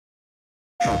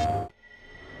Man,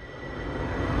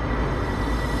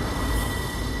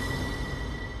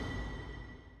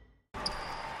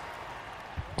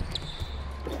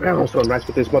 I'm so nice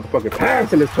with this motherfucking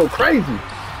pass, and it's so crazy.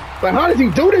 Like, how does he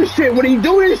do this shit? What he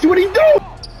do this? What he do?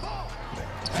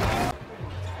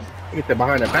 Get that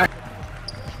behind the back.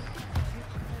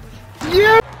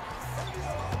 Yeah.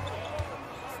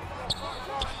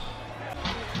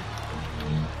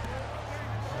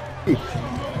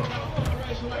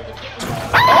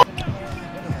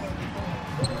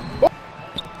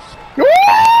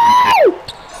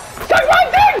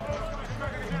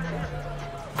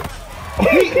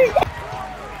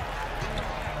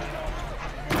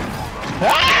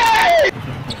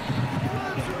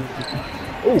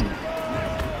 Ooh.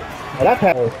 Oh, that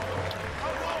pass.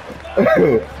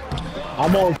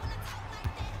 I'm on.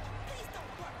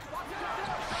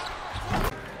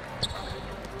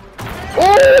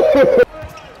 Oh!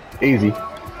 Easy.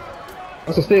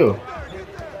 That's a steal.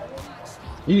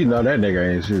 You know that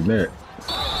nigga ain't shooting that.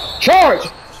 Charge!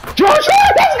 Charge!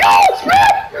 Let's go,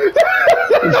 Smith!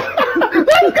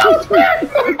 Let's go,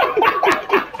 Smith!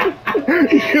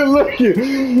 Good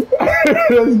looking.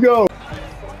 Let's go.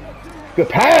 Good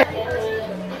pass.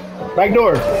 Back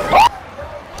door.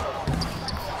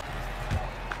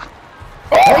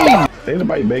 Hey! Ain't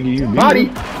nobody begging you. Body.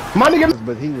 My nigga.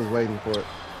 But he was waiting for it.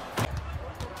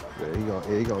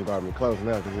 Yeah, he gonna guard me close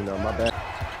now because you know my back.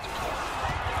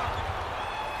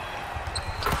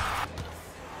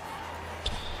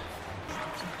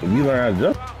 If you learn how to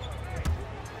jump.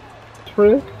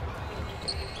 Friend.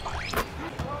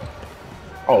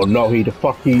 Oh no, he.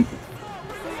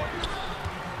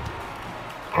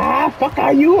 Ah, fuck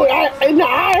are you in the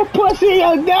eye, pussy,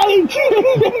 your daddy?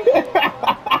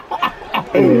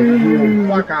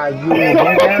 Fuck are you,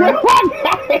 nigga?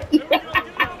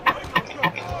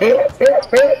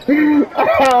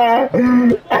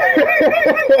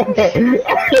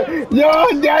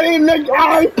 Yo, daddy, lick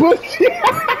eye, pussy.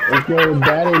 If your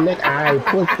daddy lick eye,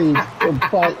 pussy,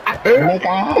 fuck, lick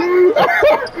eye.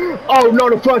 Oh no,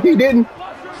 the fuck he didn't.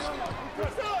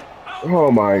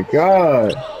 Oh my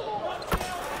god.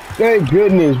 Thank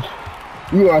goodness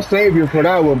you are savior for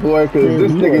that one, boy, cause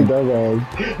this nigga does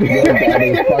your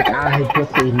daddy fuck eye,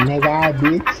 pussy, nigga,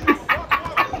 bitch.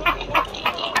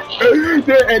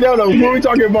 They don't know what we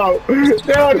talking about.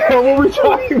 They don't know what we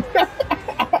talking about.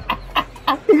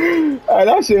 Hey,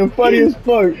 that shit funny as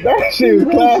fuck. That shit is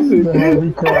classic.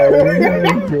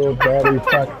 Your daddy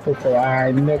fuck pussy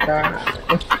eye, nigga.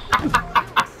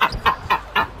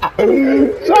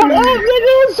 Shut up,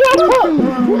 nigga! Shut up!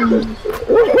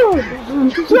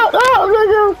 Shut up,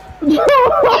 nigga!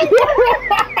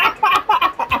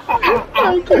 I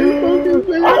can't fucking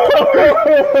say it.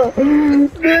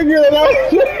 Nigga, that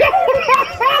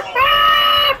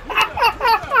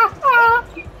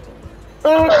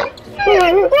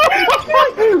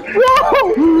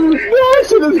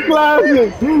shit is classic.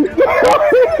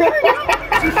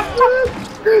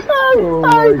 Oh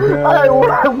my god.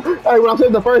 Hey, when I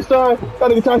said the first time,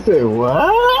 that nigga tried to say,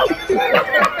 what?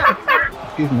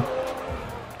 Excuse me.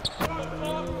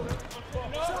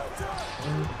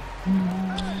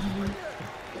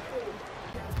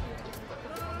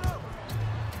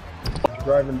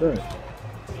 Driving done.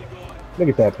 Look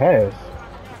at that pass.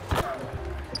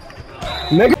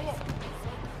 Nigga.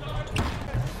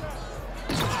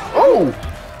 Oh!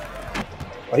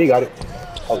 Oh, he got it.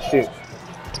 Oh, shit.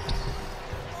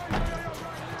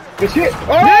 Good shit.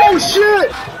 Oh,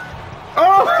 shit!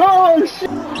 Oh, shit!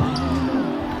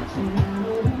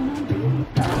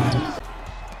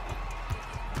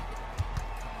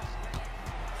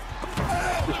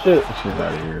 Good shit. Get shit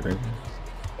out of here, nigga.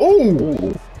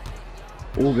 Oh!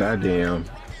 Oh, goddamn.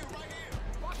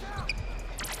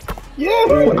 Yeah!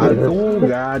 Oh,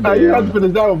 goddamn. You have to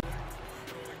finish that one.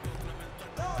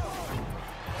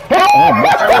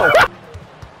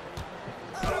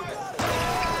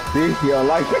 See, you don't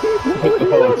like it?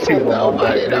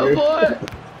 Oh, boy.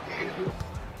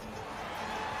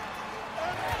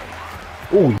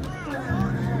 Ooh.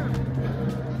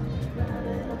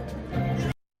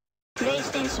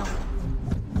 PlayStation